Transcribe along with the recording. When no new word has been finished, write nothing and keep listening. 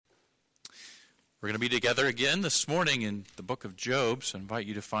We're going to be together again this morning in the book of Job, so I invite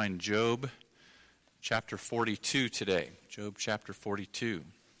you to find Job chapter 42 today. Job chapter 42.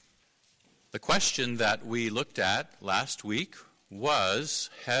 The question that we looked at last week was,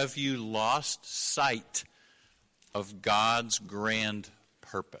 have you lost sight of God's grand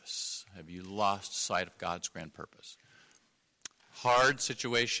purpose? Have you lost sight of God's grand purpose? Hard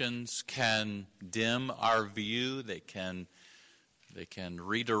situations can dim our view. They can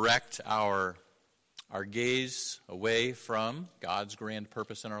redirect our gaze away from God's grand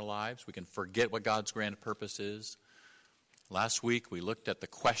purpose in our lives. We can forget what God's grand purpose is. Last week we looked at the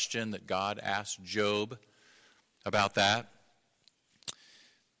question that God asked Job about that.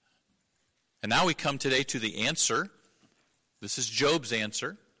 And now we come today to the answer. This is Job's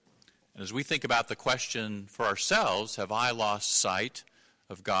answer. And as we think about the question for ourselves, have I lost sight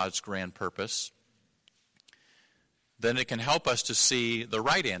of God's grand purpose? Then it can help us to see the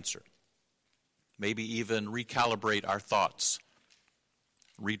right answer. Maybe even recalibrate our thoughts,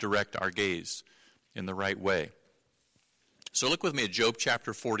 redirect our gaze in the right way. So look with me at Job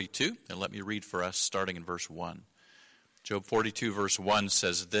chapter 42, and let me read for us starting in verse 1. Job 42 verse 1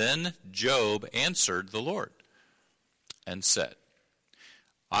 says, Then Job answered the Lord and said,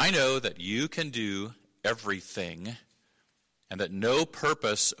 I know that you can do everything, and that no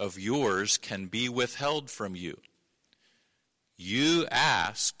purpose of yours can be withheld from you. You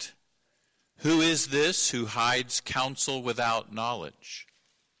asked, Who is this who hides counsel without knowledge?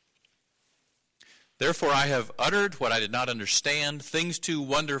 Therefore I have uttered what I did not understand, things too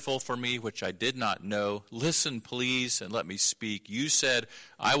wonderful for me which I did not know. Listen, please, and let me speak. You said,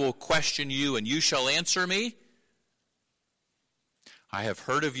 I will question you, and you shall answer me. I have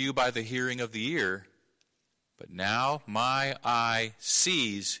heard of you by the hearing of the ear, but now my eye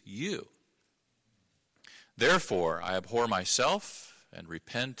sees you. Therefore I abhor myself and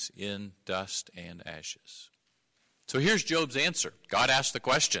repent in dust and ashes. So here's Job's answer. God asked the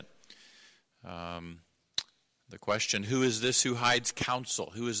question. The question, who is this who hides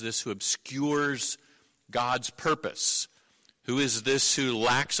counsel? Who is this who obscures God's purpose? Who is this who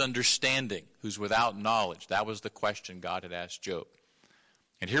lacks understanding? Who's without knowledge? That was the question God had asked Job.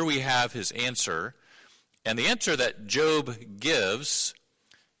 And here we have his answer. And the answer that Job gives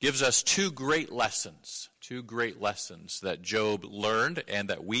us two great lessons that Job learned and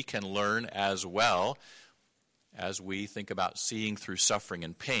that we can learn as well as we think about seeing through suffering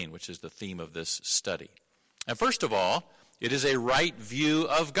and pain, which is the theme of this study. And first of all, it is a right view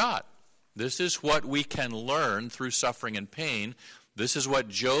of God. This is what we can learn through suffering and pain. This is what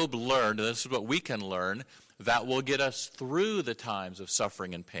Job learned, and this is what we can learn that will get us through the times of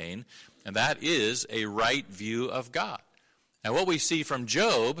suffering and pain, and that is a right view of God. And what we see from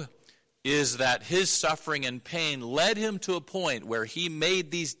Job is that his suffering and pain led him to a point where he made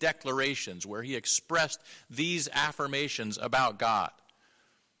these declarations, where he expressed these affirmations about God.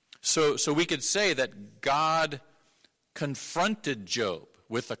 So we could say that God confronted Job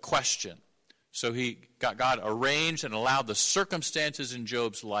with a question. So God arranged and allowed the circumstances in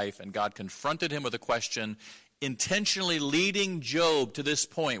Job's life, and God confronted him with a question, intentionally leading Job to this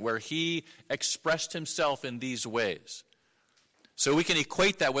point where he expressed himself in these ways. So we can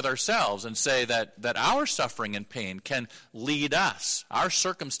equate that with ourselves and say that our suffering and pain can lead us. Our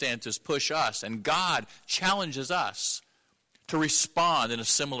circumstances push us, and God challenges us to respond in a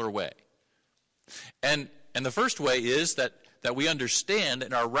similar way. And the first way is that we understand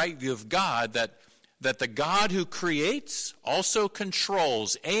in our right view of God that the God who creates also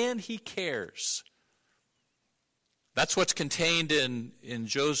controls, and he cares. That's what's contained in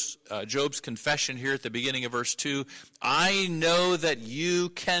Job's confession here at the beginning of verse 2. I know that you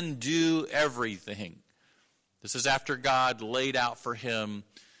can do everything. This is after God laid out for him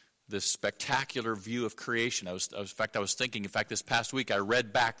this spectacular view of creation. I was thinking, this past week I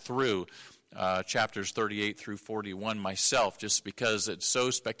read back through chapters 38 through 41 myself, just because it's so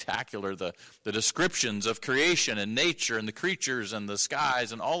spectacular, the descriptions of creation and nature and the creatures and the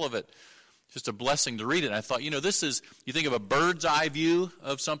skies and all of it. Just a blessing to read it. And I thought, this is, you think of a bird's eye view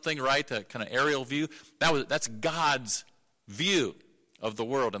of something, right? A kind of aerial view. That's God's view of the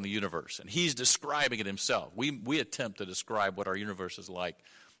world and the universe. And he's describing it himself. We attempt to describe what our universe is like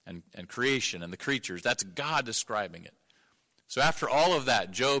and creation and the creatures. That's God describing it. So after all of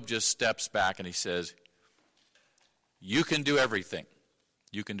that, Job just steps back and he says, you can do everything.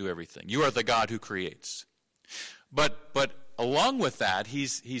 You can do everything. You are the God who creates. But along with that,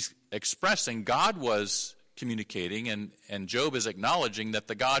 he's expressing, God was communicating, and Job is acknowledging that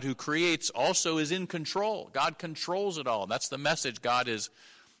the God who creates also is in control. God controls it all. That's the message God is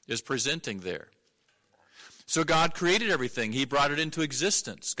presenting there. So God created everything. He brought it into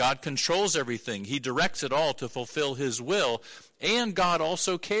existence. God controls everything. He directs it all to fulfill his will. And God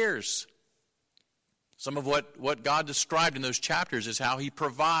also cares. Some of what God described in those chapters is how he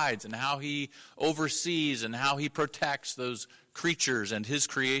provides and how he oversees and how he protects those creatures and his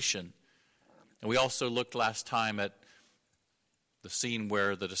creation. And we also looked last time at the scene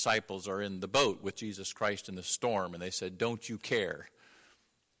where the disciples are in the boat with Jesus Christ in the storm, and they said, "Don't you care?"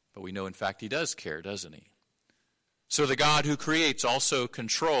 But we know, in fact, he does care, doesn't he? So the God who creates also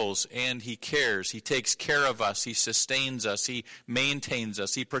controls, and he cares. He takes care of us. He sustains us. He maintains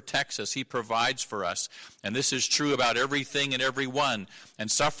us. He protects us. He provides for us. And this is true about everything and everyone. And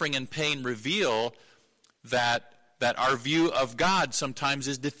suffering and pain reveal that our view of God sometimes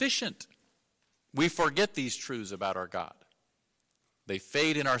is deficient. We forget these truths about our God. They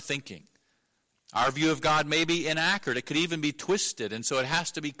fade in our thinking. Our view of God may be inaccurate. It could even be twisted. And so it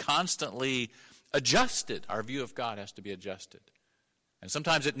has to be constantly adjusted. Our view of God has to be adjusted. And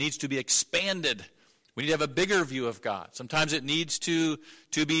sometimes it needs to be expanded. We need to have a bigger view of God. Sometimes it needs to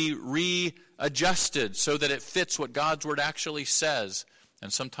be readjusted so that it fits what God's word actually says,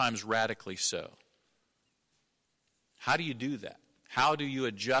 and sometimes radically so. How do you do that? How do you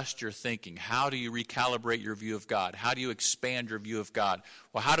adjust your thinking? How do you recalibrate your view of God? How do you expand your view of God?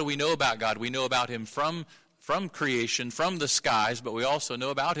 Well, how do we know about God? We know about him from creation, from the skies, but we also know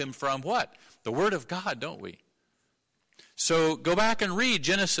about him from what? The Word of God, don't we? So go back and read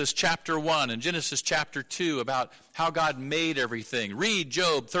Genesis chapter 1 and Genesis chapter 2 about how God made everything. Read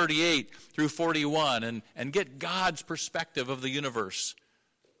Job 38 through 41 and get God's perspective of the universe.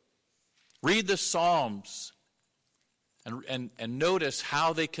 Read the Psalms and notice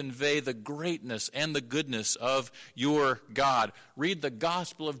how they convey the greatness and the goodness of your God. Read the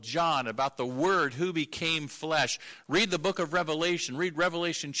Gospel of John about the Word who became flesh. Read the book of Revelation. Read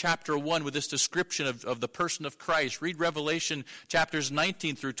Revelation chapter 1 with this description of the person of Christ. Read Revelation chapters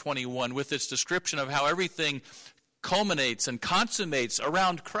 19 through 21 with its description of how everything culminates and consummates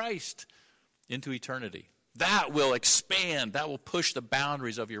around Christ into eternity. That will expand, that will push the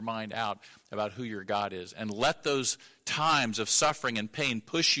boundaries of your mind out about who your God is. And let those times of suffering and pain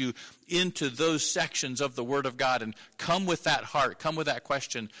push you into those sections of the Word of God. And come with that heart, come with that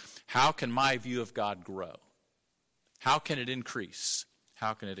question, how can my view of God grow? How can it increase?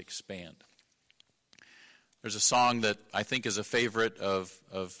 How can it expand? There's a song that I think is a favorite of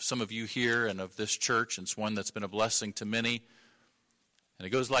some of you here and of this church. And it's one that's been a blessing to many. And it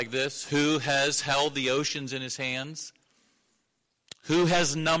goes like this: who has held the oceans in his hands? Who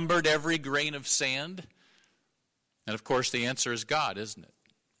has numbered every grain of sand? And of course the answer is God, isn't it?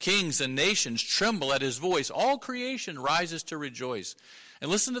 Kings and nations tremble at his voice. All creation rises to rejoice.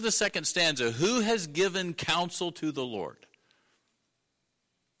 And listen to the second stanza. Who has given counsel to the Lord?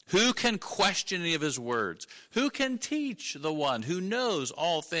 Who can question any of his words? Who can teach the one who knows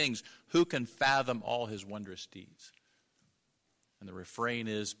all things? Who can fathom all his wondrous deeds? And the refrain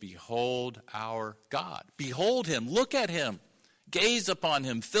is, behold our God. Behold him. Look at him. Gaze upon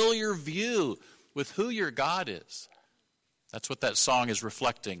him. Fill your view with who your God is. That's what that song is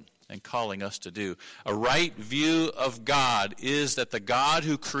reflecting and calling us to do. A right view of God is that the God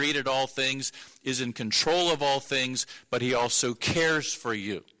who created all things is in control of all things, but he also cares for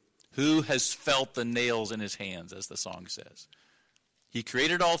you. Who has felt the nails in his hands, as the song says? He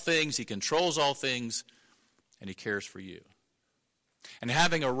created all things, he controls all things, and he cares for you. And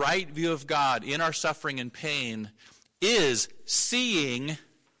having a right view of God in our suffering and pain is seeing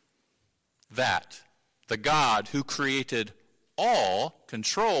that the God who created all,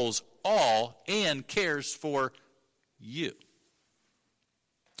 controls all, and cares for you.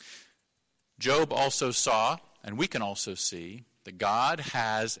 Job also saw, and we can also see, that God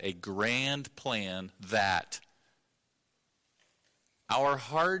has a grand plan that our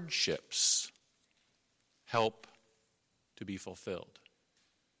hardships help to be fulfilled.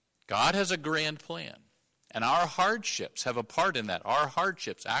 God has a grand plan, and our hardships have a part in that. Our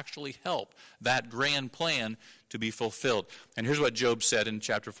hardships actually help that grand plan to be fulfilled. And here's what Job said in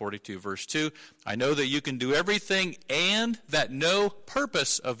chapter 42, verse 2. I know that you can do everything and that no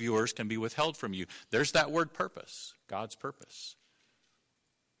purpose of yours can be withheld from you. There's that word purpose, God's purpose.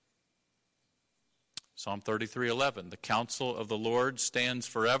 Psalm 33:11, the counsel of the Lord stands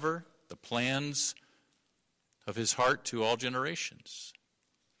forever, the plans of his heart to all generations.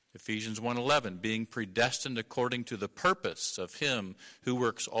 Ephesians 1:11, being predestined according to the purpose of him who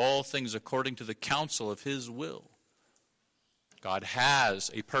works all things according to the counsel of his will. God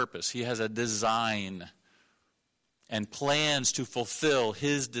has a purpose. He has a design and plans to fulfill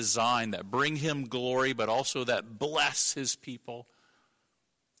his design that bring him glory, but also that bless his people.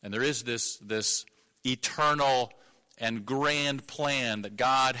 And there is this eternal and grand plan that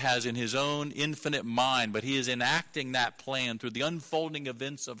God has in his own infinite mind, but he is enacting that plan through the unfolding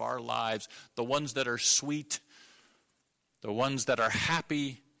events of our lives, the ones that are sweet, the ones that are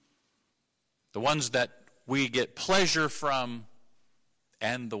happy, the ones that we get pleasure from,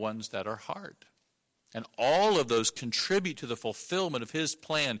 and the ones that are hard. And all of those contribute to the fulfillment of his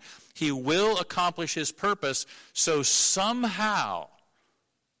plan. He will accomplish his purpose, so somehow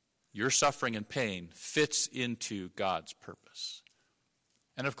your suffering and pain fits into God's purpose.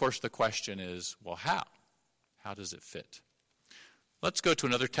 And of course the question is, well, how? How does it fit? Let's go to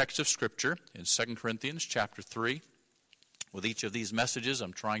another text of Scripture in 2 Corinthians chapter 3. With each of these messages,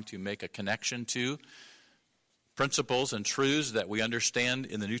 I'm trying to make a connection to principles and truths that we understand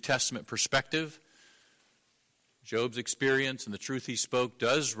in the New Testament perspective. Job's experience and the truth he spoke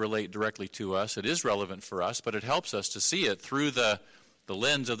does relate directly to us. It is relevant for us, but it helps us to see it through the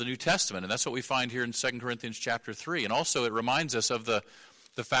lens of the New Testament. And that's what we find here in 2 Corinthians chapter 3. And also it reminds us of the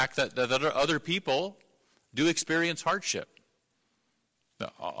fact that other people do experience hardship.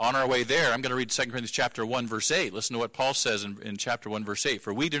 Now, on our way there, I'm going to read 2 Corinthians chapter 1, verse 8. Listen to what Paul says in chapter 1, verse 8.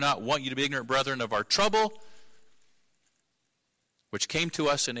 For we do not want you to be ignorant, brethren, of our trouble, which came to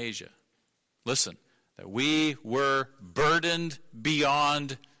us in Asia. Listen. That we were burdened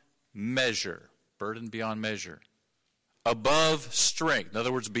beyond measure. Burdened beyond measure. Above strength. In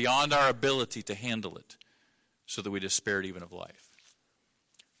other words, beyond our ability to handle it. So that we despaired even of life.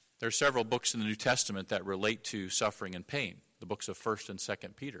 There are several books in the New Testament that relate to suffering and pain. The books of 1st and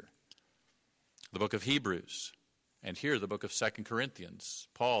 2nd Peter. The book of Hebrews. And here the book of 2 Corinthians.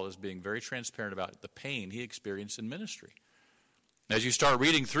 Paul is being very transparent about the pain he experienced in ministry. As you start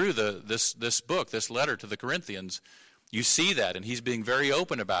reading through this book, this letter to the Corinthians, you see that, and he's being very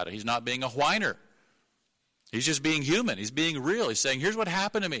open about it. He's not being a whiner. He's just being human. He's being real. He's saying, here's what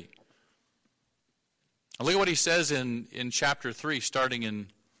happened to me. And look at what he says in chapter 3, starting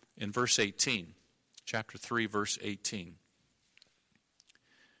in verse 18. Chapter 3, verse 18.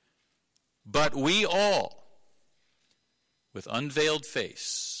 But we all, with unveiled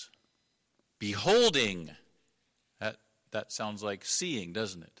face, beholding... That sounds like seeing,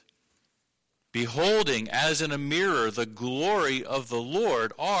 doesn't it? Beholding as in a mirror the glory of the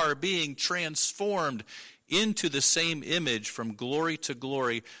Lord, are being transformed into the same image from glory to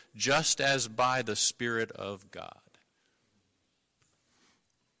glory, just as by the Spirit of God.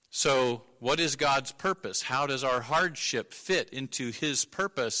 So, what is God's purpose? How does our hardship fit into his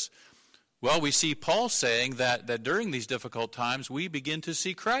purpose? Well, we see Paul saying that during these difficult times, we begin to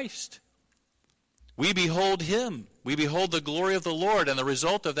see Christ. We behold him. We behold the glory of the Lord, and the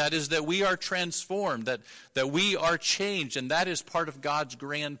result of that is that we are transformed, that we are changed, and that is part of God's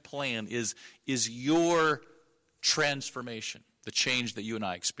grand plan, is your transformation, the change that you and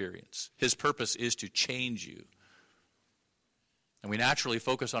I experience. His purpose is to change you. And we naturally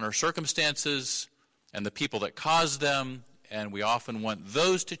focus on our circumstances and the people that cause them, and we often want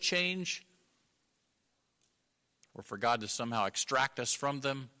those to change, or for God to somehow extract us from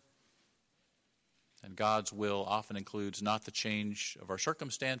them. And God's will often includes not the change of our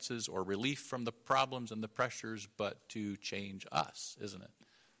circumstances or relief from the problems and the pressures, but to change us, isn't it?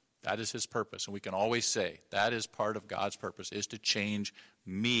 That is his purpose. And we can always say, that is part of God's purpose, is to change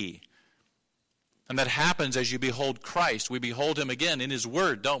me. And that happens as you behold Christ. We behold him again in his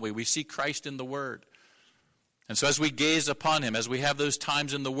word, don't we? We see Christ in the word. And so as we gaze upon him, as we have those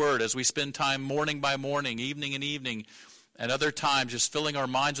times in the word, as we spend time morning by morning, evening and evening, and other times just filling our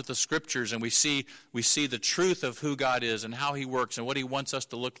minds with the Scriptures, and we see the truth of who God is and how he works and what he wants us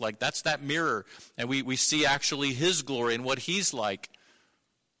to look like. That's that mirror. And we see actually his glory and what he's like.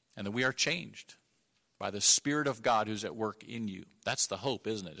 And that we are changed by the Spirit of God who's at work in you. That's the hope,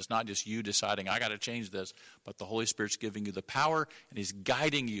 isn't it? It's not just you deciding, I got to change this, but the Holy Spirit's giving you the power, and he's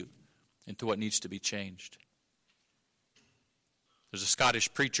guiding you into what needs to be changed. There's a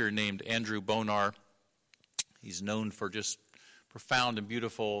Scottish preacher named Andrew Bonar. He's known for just profound and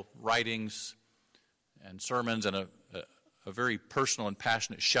beautiful writings and sermons and a very personal and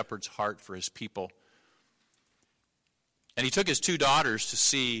passionate shepherd's heart for his people. And he took his 2 daughters to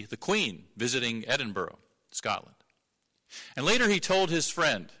see the Queen visiting Edinburgh, Scotland. And later he told his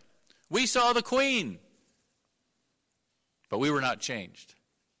friend, we saw the Queen, but we were not changed.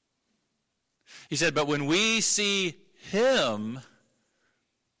 He said, but when we see him,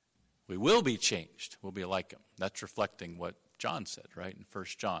 we will be changed. We'll be like him. That's reflecting what John said, right, in 1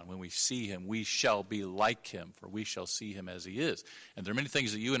 John. When we see him, we shall be like him, for we shall see him as he is. And there are many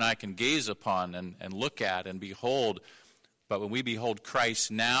things that you and I can gaze upon and look at and behold. But when we behold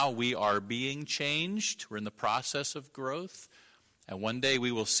Christ now, we are being changed. We're in the process of growth. And one day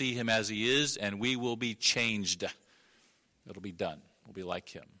we will see him as he is, and we will be changed. It'll be done. We'll be like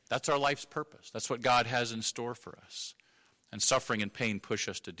him. That's our life's purpose. That's what God has in store for us. And suffering and pain push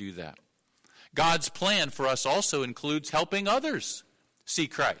us to do that. God's plan for us also includes helping others see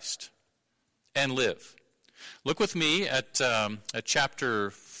Christ and live. Look with me at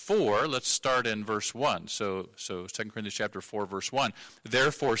chapter 4. Let's start in verse 1. So 2 Corinthians chapter 4, verse 1.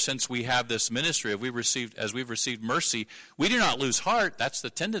 Therefore, since we have this ministry, as we've received mercy, we do not lose heart. That's the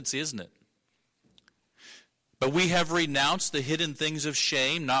tendency, isn't it? But we have renounced the hidden things of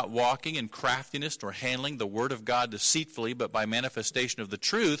shame, not walking in craftiness nor handling the word of God deceitfully, but by manifestation of the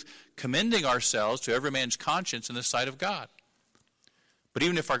truth, commending ourselves to every man's conscience in the sight of God. But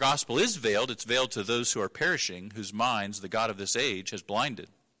even if our gospel is veiled, it's veiled to those who are perishing, whose minds the God of this age has blinded,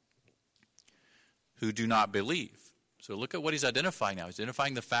 who do not believe. So look at what he's identifying now. He's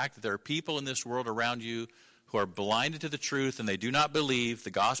identifying the fact that there are people in this world around you who are blinded to the truth and they do not believe. The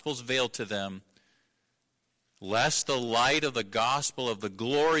gospel's veiled to them. Lest the light of the gospel of the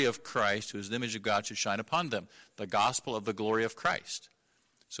glory of Christ, who is the image of God, should shine upon them. The gospel of the glory of Christ.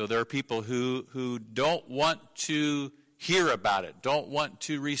 So there are people who don't want to hear about it, don't want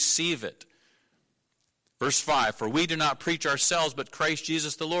to receive it. Verse 5, for we do not preach ourselves, but Christ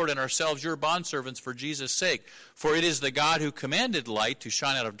Jesus the Lord, and ourselves your bondservants for Jesus' sake. For it is the God who commanded light to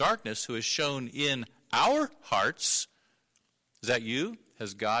shine out of darkness, who has shown in our hearts. Is that you?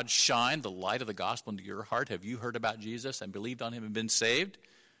 Has God shined the light of the gospel into your heart? Have you heard about Jesus and believed on him and been saved?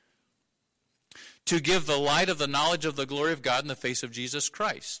 To give the light of the knowledge of the glory of God in the face of Jesus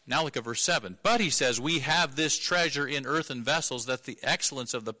Christ. Now look at verse 7. But he says, we have this treasure in earthen vessels, that the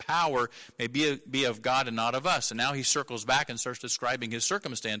excellence of the power may be of God and not of us. And now he circles back and starts describing his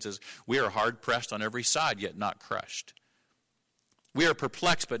circumstances. We are hard pressed on every side, yet not crushed. We are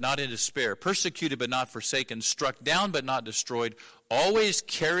perplexed, but not in despair, persecuted, but not forsaken, struck down, but not destroyed, always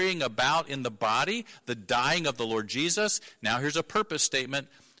carrying about in the body the dying of the Lord Jesus. Now here's a purpose statement.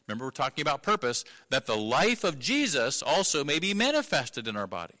 Remember, we're talking about purpose, that the life of Jesus also may be manifested in our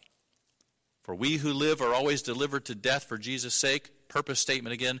body. For we who live are always delivered to death for Jesus' sake. Purpose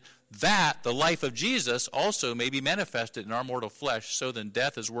statement again, that the life of Jesus also may be manifested in our mortal flesh. So then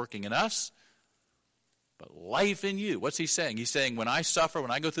death is working in us, but life in you. What's he saying? He's saying when I suffer,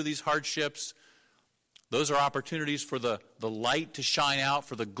 when I go through these hardships, those are opportunities for the light to shine out,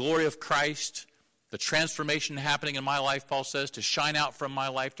 for the glory of Christ, the transformation happening in my life, Paul says, to shine out from my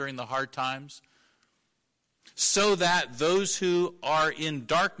life during the hard times, so that those who are in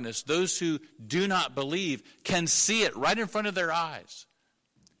darkness, those who do not believe, can see it right in front of their eyes.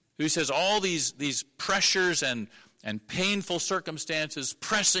 He says all these pressures and painful circumstances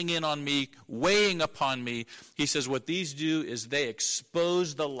pressing in on me, weighing upon me. He says what these do is they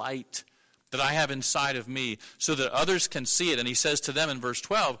expose the light that I have inside of me so that others can see it. And he says to them in verse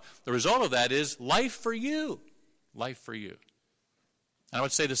 12, the result of that is life for you. Life for you. And I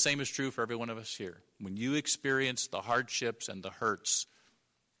would say the same is true for every one of us here. When you experience the hardships and the hurts,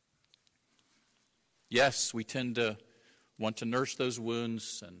 yes, we tend to want to nurse those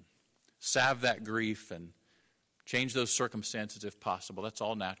wounds and salve that grief and change those circumstances if possible. That's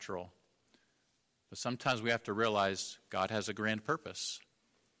all natural. But sometimes we have to realize God has a grand purpose.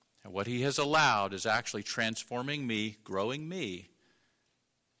 And what he has allowed is actually transforming me, growing me.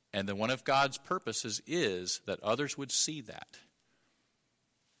 And then one of God's purposes is that others would see that.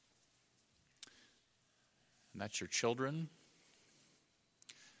 And that's your children.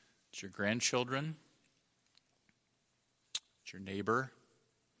 It's your grandchildren. It's your neighbor.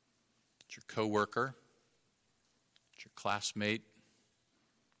 It's your coworker. It's your classmate.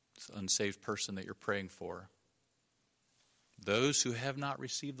 It's the unsaved person that you're praying for. Those who have not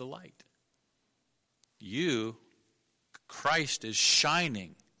received the light. Christ is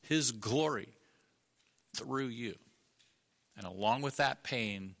shining his glory through you. And along with that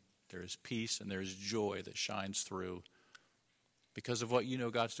pain, there is peace and there is joy that shines through because of what you know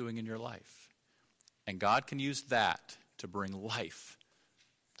God's doing in your life. And God can use that to bring life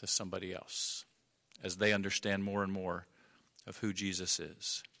to somebody else as they understand more and more of who Jesus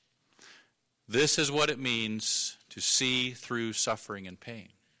is. This is what it means to see through suffering and pain.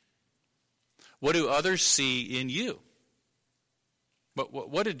 What do others see in you? But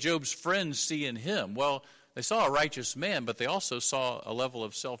what did Job's friends see in him? Well, they saw a righteous man, but they also saw a level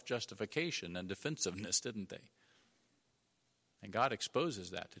of self-justification and defensiveness, didn't they? And God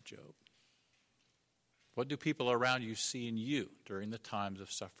exposes that to Job. What do people around you see in you during the times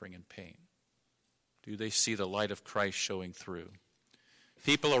of suffering and pain? Do they see the light of Christ showing through?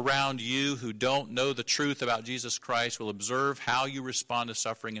 People around you who don't know the truth about Jesus Christ will observe how you respond to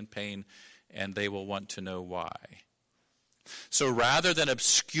suffering and pain, and they will want to know why. So rather than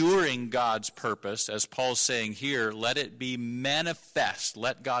obscuring God's purpose, as Paul's saying here, let it be manifest.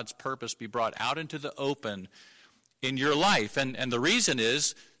 Let God's purpose be brought out into the open in your life. And the reason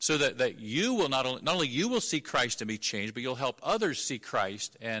is so that you will not only you will see Christ and be changed, but you'll help others see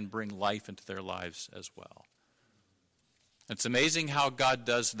Christ and bring life into their lives as well. It's amazing how God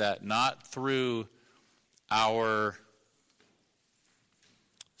does that, not through our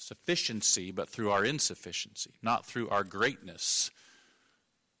sufficiency, but through our insufficiency. Not through our greatness,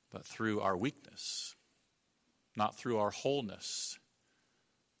 but through our weakness. Not through our wholeness,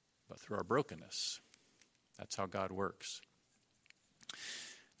 but through our brokenness. That's how God works.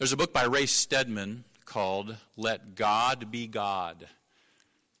 There's a book by Ray Stedman called Let God Be God.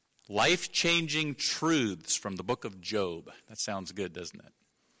 Life-changing truths from the book of Job. That sounds good, doesn't it?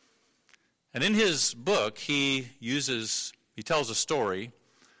 And in his book, he tells a story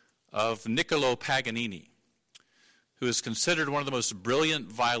of Niccolo Paganini, who is considered one of the most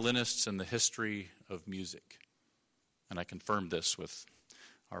brilliant violinists in the history of music. And I confirmed this with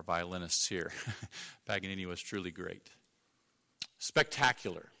our violinists here. Paganini was truly great.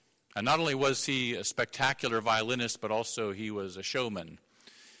 Spectacular. And not only was he a spectacular violinist, but also he was a showman.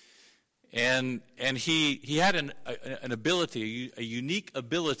 And he had an ability, a unique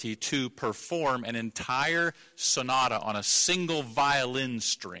ability to perform an entire sonata on a single violin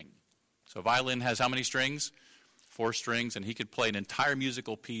string. So a violin has how many strings? 4 strings, and he could play an entire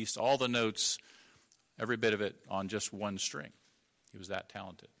musical piece, all the notes, every bit of it on just one string. He was that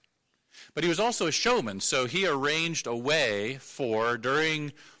talented. But he was also a showman, so he arranged a way for,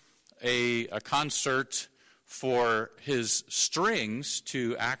 during a concert, for his strings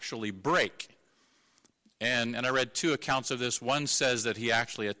to actually break. And I read 2 accounts of this. One says that he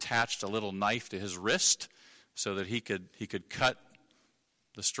actually attached a little knife to his wrist so that he could cut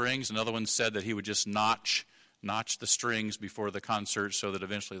the strings. Another one said that he would just notch the strings before the concert so that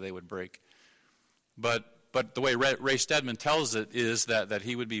eventually they would break. But the way Ray Stedman tells it is that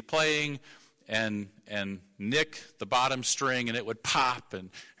he would be playing and nick the bottom string and it would pop and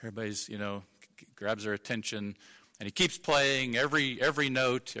everybody's, grabs their attention, and he keeps playing every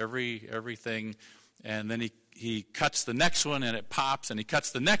note, everything, and then he cuts the next one and it pops, and he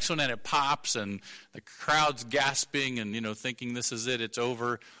cuts the next one and it pops, and the crowd's gasping and thinking this is it, it's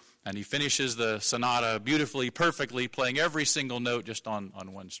over, and he finishes the sonata beautifully, perfectly, playing every single note just on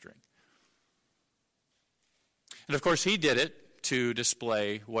one string. And of course he did it to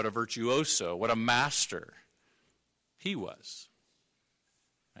display what a virtuoso, what a master he was.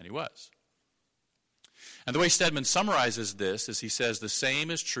 And he was. And the way Stedman summarizes this is he says, the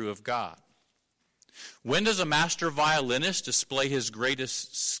same is true of God. When does a master violinist display his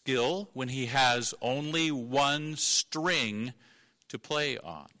greatest skill? When he has only one string to play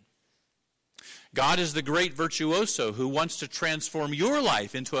on. God is the great virtuoso who wants to transform your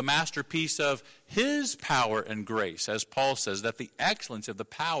life into a masterpiece of his power and grace, as Paul says, that the excellence of the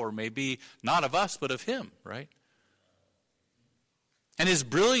power may be not of us, but of him, right? And his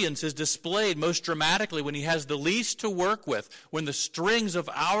brilliance is displayed most dramatically when he has the least to work with, when the strings of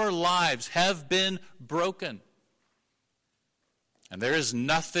our lives have been broken. And there is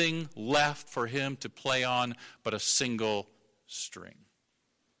nothing left for him to play on but a single string.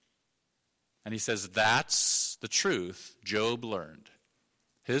 And he says that's the truth Job learned.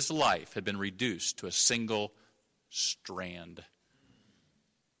 His life had been reduced to a single strand.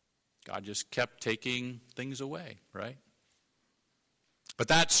 God just kept taking things away, right? But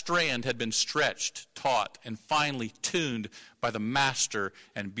that strand had been stretched, taught, and finally tuned by the master,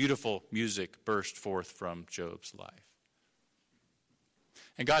 and beautiful music burst forth from Job's life.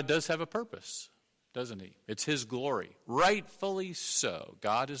 And God does have a purpose, doesn't he? It's his glory. Rightfully so.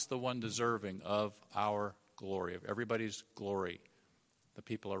 God is the one deserving of our glory, of everybody's glory, the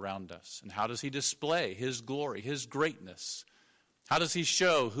people around us. And how does he display his glory, his greatness? How does he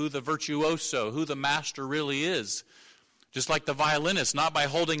show who the virtuoso, who the master really is? Just like the violinist, not by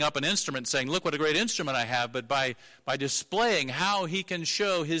holding up an instrument saying, look what a great instrument I have, but by displaying how he can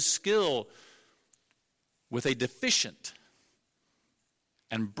show his skill with a deficient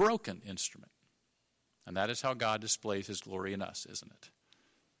and broken instrument. And that is how God displays his glory in us, isn't it?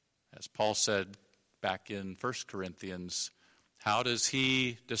 As Paul said back in 1 Corinthians, how does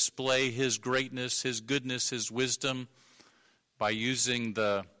he display his greatness, his goodness, his wisdom? By using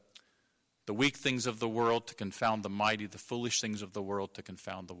the weak things of the world to confound the mighty, the foolish things of the world to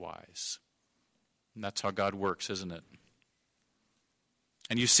confound the wise. And that's how God works, isn't it?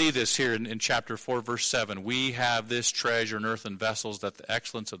 And you see this here in chapter 4, verse 7. We have this treasure in earthen vessels, that the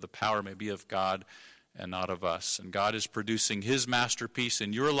excellence of the power may be of God and not of us. And God is producing his masterpiece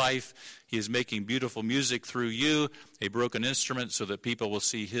in your life. He is making beautiful music through you, a broken instrument, so that people will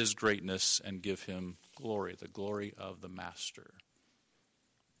see his greatness and give him glory, the glory of the master.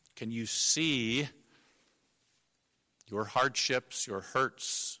 Can you see your hardships, your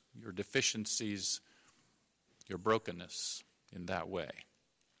hurts, your deficiencies, your brokenness in that way?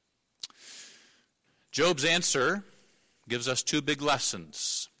 Job's answer gives us two big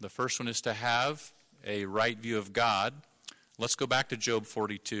lessons. The first one is to have a right view of God. Let's go back to Job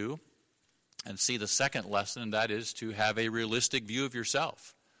 42 and see the second lesson, and that is to have a realistic view of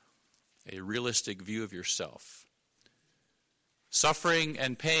yourself. A realistic view of yourself. Suffering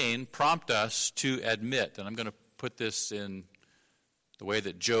and pain prompt us to admit, and I'm going to put this in the way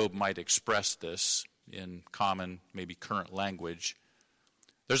that Job might express this in common, maybe current language.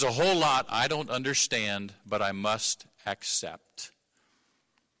 There's a whole lot I don't understand, but I must accept.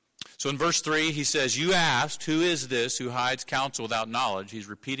 So in verse 3, he says, you asked, who is this who hides counsel without knowledge? He's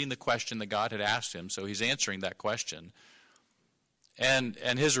repeating the question that God had asked him, so he's answering that question. And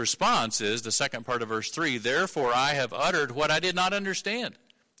his response is, the second part of verse 3, therefore I have uttered what I did not understand.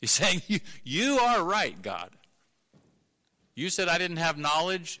 He's saying, you are right, God. You said I didn't have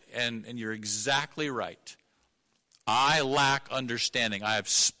knowledge, and you're exactly right. I lack understanding. I have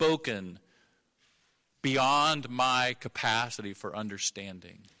spoken beyond my capacity for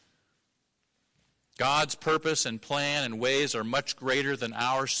understanding. God's purpose and plan and ways are much greater than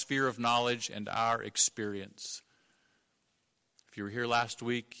our sphere of knowledge and our experience. If you were here last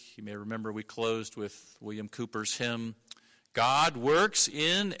week, you may remember we closed with William Cooper's hymn, God works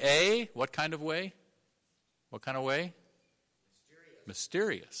in a, what kind of way? What kind of way?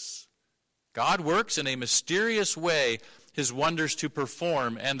 Mysterious. God works in a mysterious way his wonders to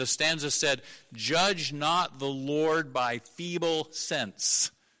perform. And the stanza said, judge not the Lord by feeble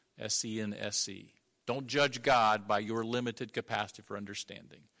sense. S-E-N-S-E. Don't judge God by your limited capacity for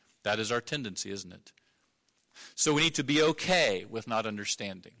understanding. That is our tendency, isn't it? So we need to be okay with not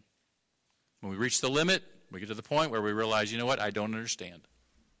understanding. When we reach the limit, we get to the point where we realize, you know what, I don't understand.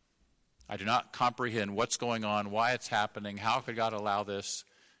 I do not comprehend what's going on, why it's happening, how could God allow this?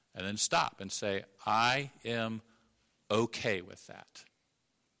 And then stop and say, I am okay with that.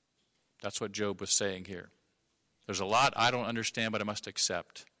 That's what Job was saying here. There's a lot I don't understand, but I must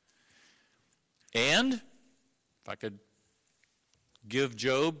accept. And if I could give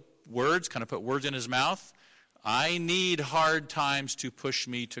Job words, kind of put words in his mouth, I need hard times to push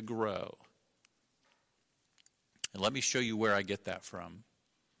me to grow. And let me show you where I get that from.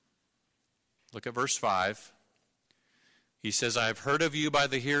 Look at verse 5. He says, I have heard of you by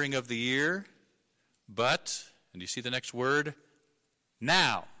the hearing of the ear, but, and you see the next word,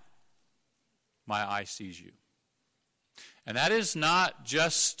 now my eye sees you. And that is not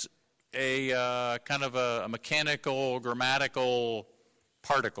just a kind of a mechanical, grammatical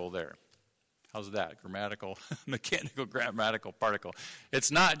particle there. How's that? Mechanical, grammatical particle.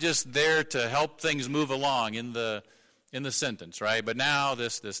 It's not just there to help things move along in the sentence, right? But now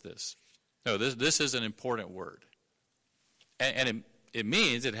this. No, this is an important word. And it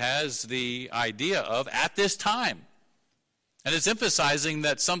means, it has the idea of at this time. And it's emphasizing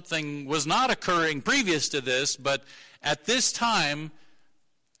that something was not occurring previous to this, but at this time,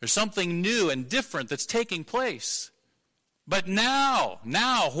 there's something new and different that's taking place. But now,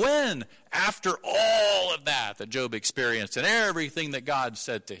 when? After all of that Job experienced and everything that God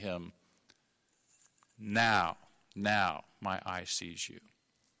said to him, now my eye sees you.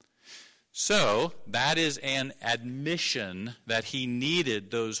 So, that is an admission that he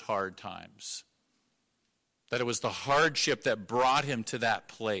needed those hard times. That it was the hardship that brought him to that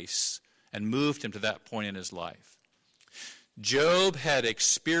place and moved him to that point in his life. Job had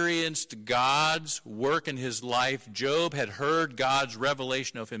experienced God's work in his life. Job had heard God's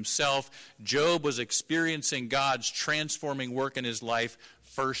revelation of himself. Job was experiencing God's transforming work in his life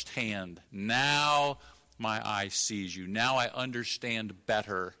firsthand. Now my eye sees you. Now I understand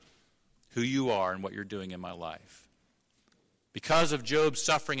better who you are and what you're doing in my life. Because of Job's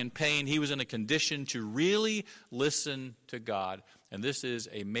suffering and pain, he was in a condition to really listen to God. And this is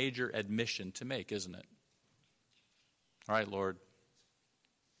a major admission to make, isn't it? All right, Lord,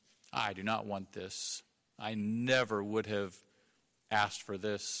 I do not want this. I never would have asked for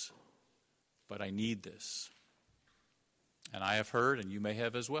this, but I need this. And I have heard, and you may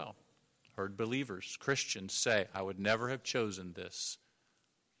have as well, heard believers, Christians say, I would never have chosen this.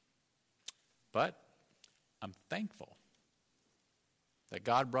 But I'm thankful that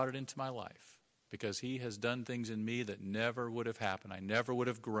God brought it into my life because he has done things in me that never would have happened. I never would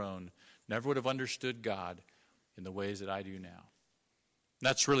have grown, never would have understood God in the ways that I do now.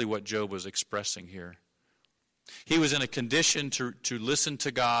 That's really what Job was expressing here. He was in a condition to listen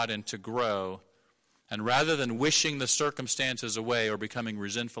to God and to grow. And rather than wishing the circumstances away or becoming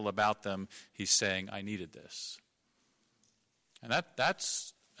resentful about them, he's saying, I needed this. And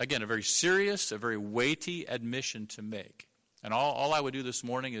that's, again, a very serious, a very weighty admission to make. And all I would do this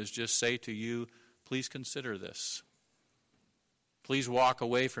morning is just say to you, please consider this. Please walk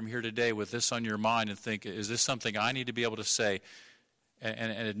away from here today with this on your mind and think, is this something I need to be able to say?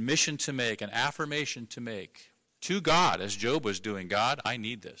 An admission to make, an affirmation to make to God, as Job was doing. God, I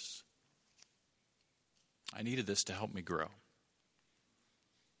need this. I needed this to help me grow.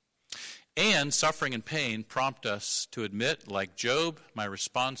 And suffering and pain prompt us to admit, like Job, my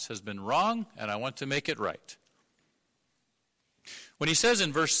response has been wrong, and I want to make it right. When he says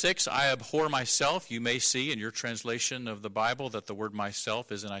in verse 6, I abhor myself, you may see in your translation of the Bible that the word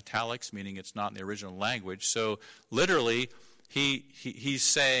myself is in italics, meaning it's not in the original language. So literally, he's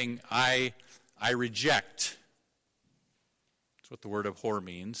saying, I reject. That's what the word abhor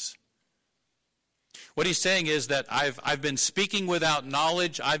means. What he's saying is that I've been speaking without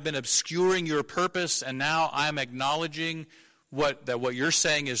knowledge, I've been obscuring your purpose, and now I'm acknowledging that what you're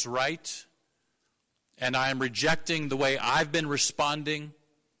saying is right, and I am rejecting the way I've been responding.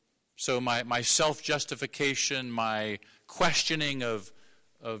 So my self-justification, my questioning of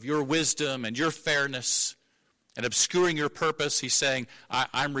your wisdom and your fairness, and obscuring your purpose, he's saying,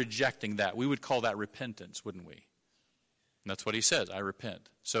 I'm rejecting that. We would call that repentance, wouldn't we? And that's what he says, I repent.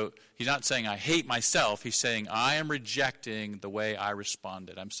 So he's not saying I hate myself. He's saying I am rejecting the way I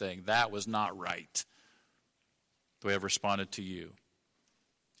responded. I'm saying that was not right, the way I've responded to you.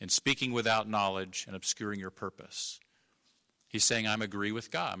 In speaking without knowledge and obscuring your purpose. He's saying I'm agreeing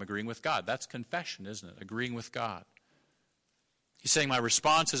with God. I'm agreeing with God. That's confession, isn't it? Agreeing with God. He's saying my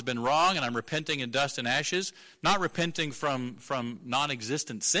response has been wrong and I'm repenting in dust and ashes. Not repenting from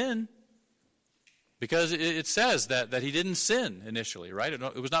non-existent sin. Because it says that he didn't sin initially, right?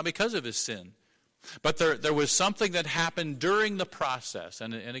 It was not because of his sin. But there was something that happened during the process.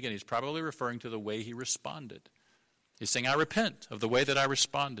 And again, he's probably referring to the way he responded. He's saying, I repent of the way that I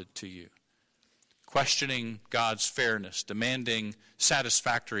responded to you. Questioning God's fairness, demanding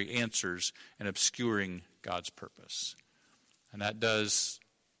satisfactory answers, and obscuring God's purpose. And that does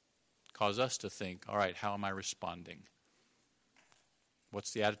cause us to think, all right, how am I responding?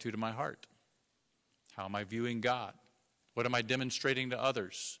 What's the attitude of my heart? How am I viewing God? What am I demonstrating to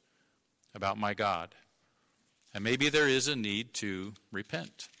others about my God? And maybe there is a need to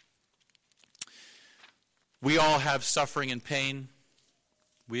repent. We all have suffering and pain.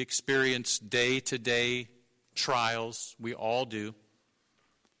 We experience day-to-day trials. We all do.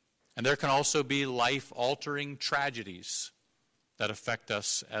 And there can also be life-altering tragedies that affect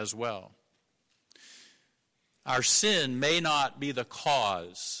us as well. Our sin may not be the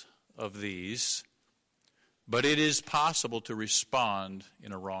cause of these, but it is possible to respond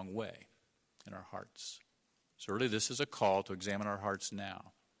in a wrong way in our hearts. So really this is a call to examine our hearts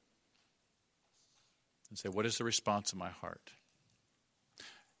now and say, what is the response of my heart?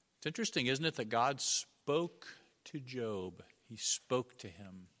 It's interesting, isn't it, that God spoke to Job. He spoke to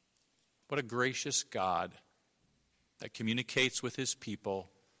him. What a gracious God that communicates with his people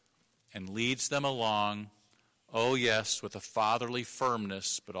and leads them along. Oh, yes, with a fatherly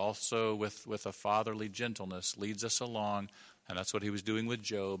firmness, but also with a fatherly gentleness, leads us along. And that's what he was doing with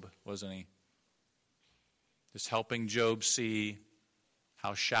Job, wasn't he? Just helping Job see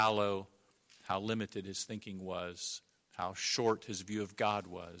how shallow, how limited his thinking was, how short his view of God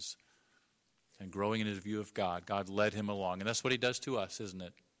was. And growing in his view of God, God led him along. And that's what he does to us, isn't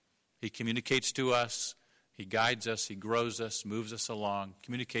it? He communicates to us, he guides us, he grows us, moves us along,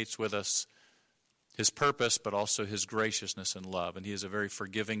 communicates with us. His purpose, but also his graciousness and love. And he is a very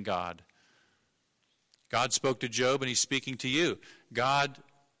forgiving God. God spoke to Job, and he's speaking to you. God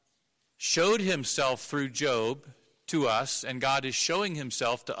showed himself through Job to us, and God is showing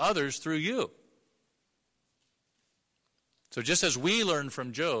himself to others through you. So just as we learn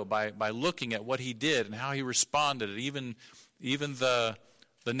from Job by looking at what he did and how he responded, and even the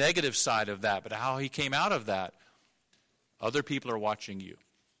negative side of that, but how he came out of that, other people are watching you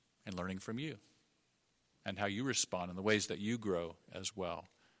and learning from you. And how you respond in the ways that you grow as well.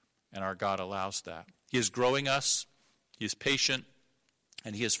 And our God allows that. He is growing us, he is patient,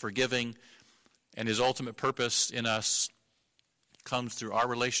 and he is forgiving. And his ultimate purpose in us comes through our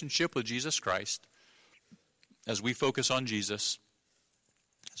relationship with Jesus Christ. As we focus on Jesus,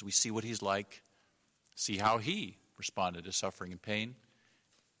 as we see what he's like, see how he responded to suffering and pain,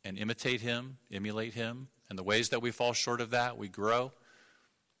 and imitate him, emulate him. And the ways that we fall short of that, we grow.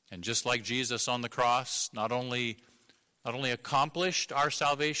 And just like Jesus on the cross, not only not only accomplished our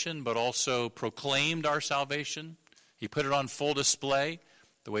salvation, but also proclaimed our salvation. He put it on full display.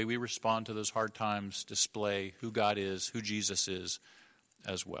 The way we respond to those hard times display who God is, who Jesus is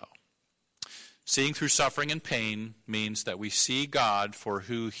as well. Seeing through suffering and pain means that we see God for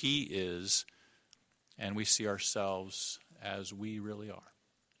who he is, and we see ourselves as we really are.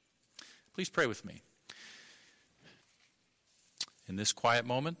 Please pray with me. In this quiet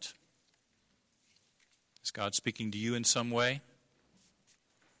moment, is God speaking to you in some way?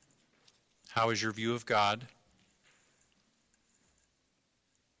 How is your view of God?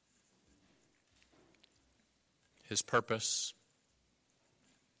 His purpose?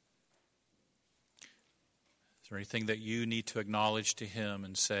 Is there anything that you need to acknowledge to him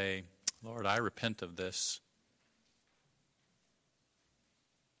and say, Lord, I repent of this?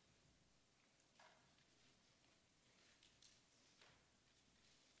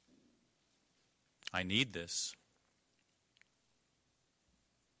 I need this.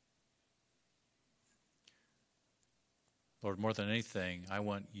 Lord, more than anything, I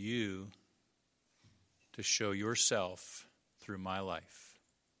want you to show yourself through my life.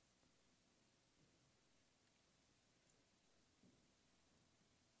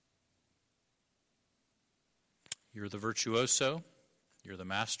 You're the virtuoso. You're the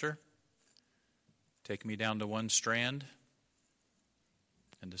master. Take me down to one strand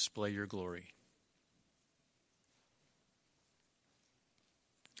and display your glory.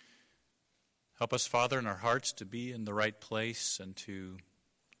 Help us, Father, in our hearts to be in the right place and to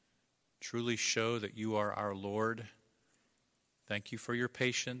truly show that you are our Lord. Thank you for your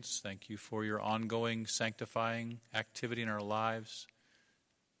patience. Thank you for your ongoing sanctifying activity in our lives.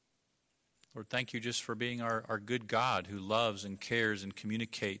 Lord, thank you just for being our good God who loves and cares and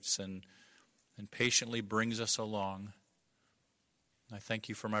communicates and patiently brings us along. I thank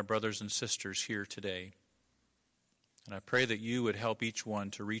you for my brothers and sisters here today. And I pray that you would help each one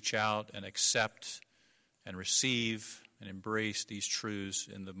to reach out and accept and receive and embrace these truths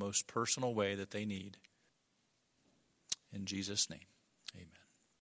in the most personal way that they need. In Jesus' name, amen.